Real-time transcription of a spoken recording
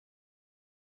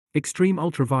Extreme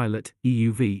ultraviolet,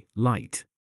 EUV, light.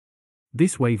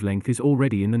 This wavelength is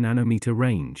already in the nanometer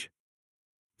range.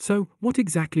 So, what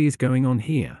exactly is going on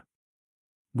here?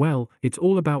 Well, it's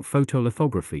all about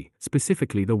photolithography,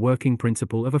 specifically the working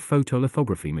principle of a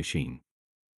photolithography machine.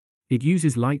 It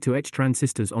uses light to etch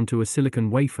transistors onto a silicon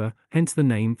wafer, hence the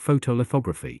name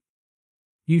photolithography.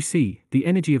 You see, the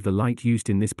energy of the light used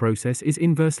in this process is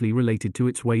inversely related to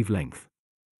its wavelength.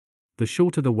 The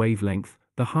shorter the wavelength,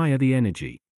 the higher the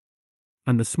energy.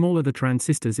 And the smaller the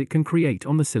transistors it can create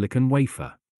on the silicon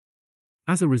wafer.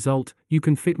 As a result, you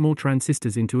can fit more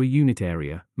transistors into a unit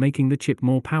area, making the chip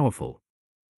more powerful.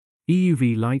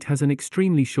 EUV light has an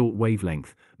extremely short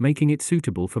wavelength, making it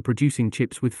suitable for producing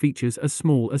chips with features as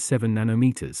small as 7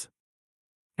 nanometers.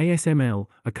 ASML,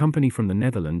 a company from the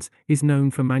Netherlands, is known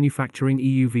for manufacturing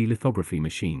EUV lithography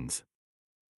machines.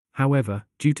 However,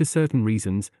 due to certain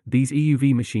reasons, these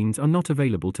EUV machines are not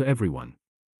available to everyone.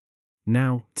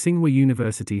 Now, Tsinghua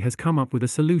University has come up with a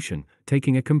solution,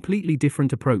 taking a completely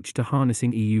different approach to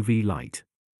harnessing EUV light.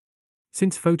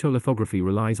 Since photolithography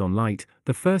relies on light,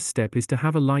 the first step is to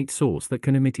have a light source that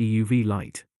can emit EUV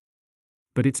light.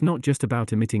 But it's not just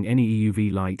about emitting any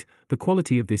EUV light, the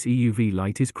quality of this EUV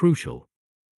light is crucial.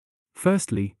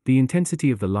 Firstly, the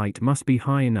intensity of the light must be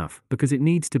high enough because it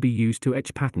needs to be used to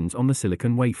etch patterns on the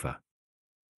silicon wafer.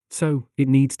 So, it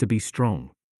needs to be strong.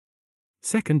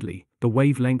 Secondly, the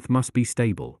wavelength must be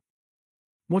stable.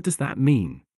 What does that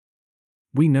mean?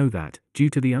 We know that, due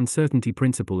to the uncertainty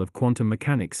principle of quantum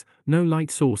mechanics, no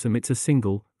light source emits a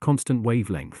single, constant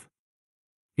wavelength.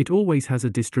 It always has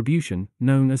a distribution,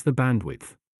 known as the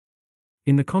bandwidth.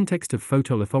 In the context of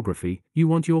photolithography, you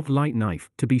want your light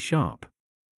knife to be sharp.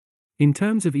 In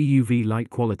terms of EUV light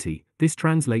quality, this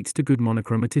translates to good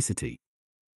monochromaticity.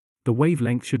 The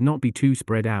wavelength should not be too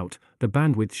spread out, the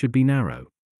bandwidth should be narrow.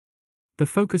 The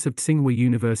focus of Tsinghua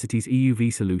University's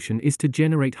EUV solution is to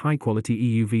generate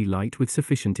high-quality EUV light with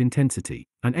sufficient intensity,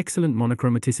 and excellent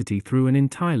monochromaticity through an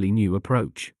entirely new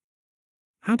approach.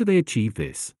 How do they achieve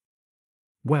this?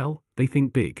 Well, they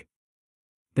think big.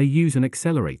 They use an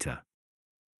accelerator.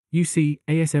 You see,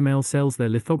 ASML sells their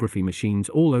lithography machines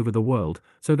all over the world,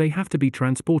 so they have to be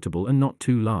transportable and not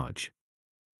too large.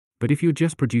 But if you're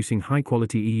just producing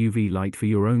high-quality EUV light for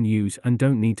your own use and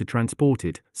don't need to transport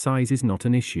it, size is not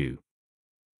an issue.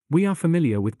 We are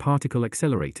familiar with particle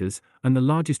accelerators, and the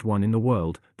largest one in the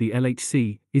world, the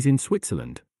LHC, is in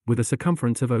Switzerland, with a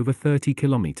circumference of over 30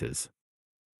 kilometers.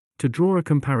 To draw a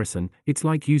comparison, it's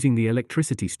like using the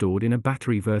electricity stored in a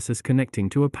battery versus connecting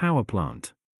to a power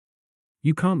plant.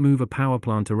 You can't move a power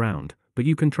plant around, but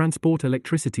you can transport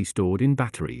electricity stored in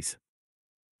batteries.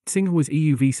 Tsinghua's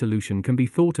EUV solution can be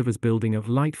thought of as building a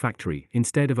light factory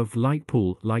instead of a light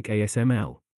pool like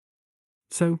ASML.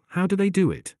 So, how do they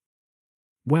do it?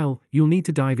 Well, you'll need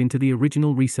to dive into the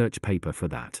original research paper for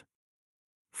that.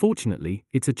 Fortunately,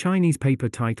 it's a Chinese paper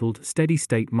titled Steady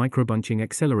State Microbunching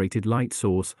Accelerated Light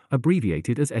Source,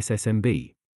 abbreviated as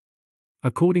SSMB.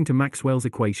 According to Maxwell's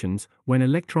equations, when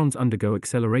electrons undergo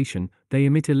acceleration, they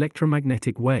emit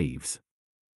electromagnetic waves.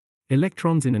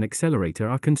 Electrons in an accelerator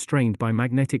are constrained by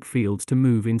magnetic fields to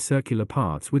move in circular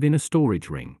paths within a storage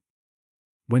ring.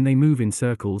 When they move in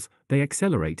circles, they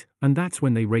accelerate, and that's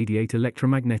when they radiate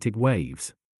electromagnetic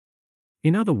waves.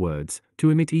 In other words, to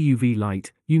emit EUV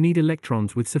light, you need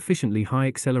electrons with sufficiently high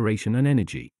acceleration and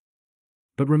energy.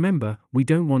 But remember, we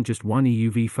don't want just one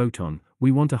EUV photon,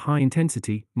 we want a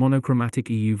high-intensity, monochromatic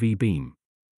EUV beam.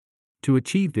 To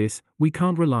achieve this, we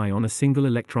can't rely on a single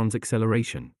electron's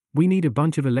acceleration. We need a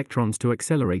bunch of electrons to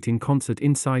accelerate in concert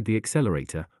inside the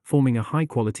accelerator, forming a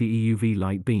high-quality EUV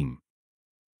light beam.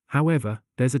 However,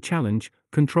 there's a challenge: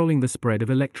 controlling the spread of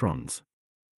electrons.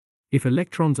 If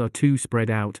electrons are too spread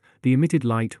out, the emitted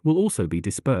light will also be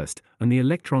dispersed, and the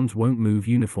electrons won't move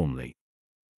uniformly.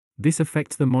 This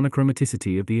affects the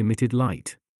monochromaticity of the emitted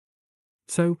light.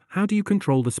 So, how do you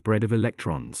control the spread of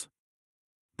electrons?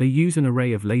 They use an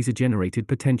array of laser-generated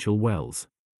potential wells.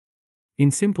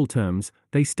 In simple terms,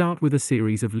 they start with a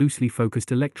series of loosely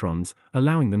focused electrons,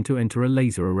 allowing them to enter a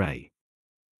laser array.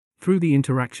 Through the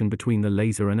interaction between the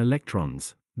laser and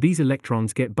electrons, these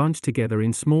electrons get bunched together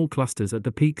in small clusters at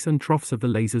the peaks and troughs of the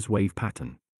laser's wave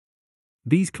pattern.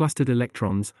 These clustered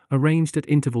electrons, arranged at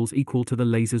intervals equal to the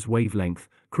laser's wavelength,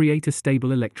 create a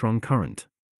stable electron current.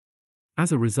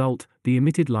 As a result, the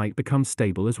emitted light becomes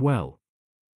stable as well.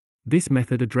 This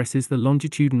method addresses the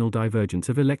longitudinal divergence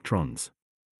of electrons.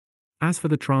 As for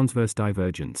the transverse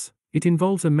divergence, it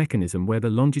involves a mechanism where the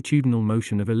longitudinal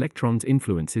motion of electrons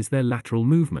influences their lateral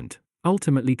movement,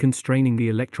 ultimately constraining the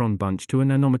electron bunch to a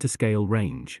nanometer scale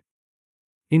range.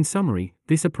 In summary,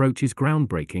 this approach is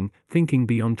groundbreaking, thinking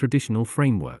beyond traditional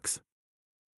frameworks.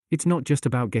 It's not just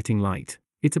about getting light,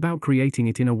 it's about creating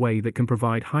it in a way that can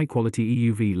provide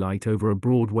high-quality EUV light over a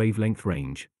broad wavelength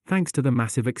range, thanks to the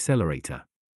massive accelerator.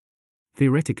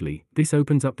 Theoretically, this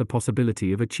opens up the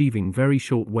possibility of achieving very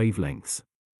short wavelengths.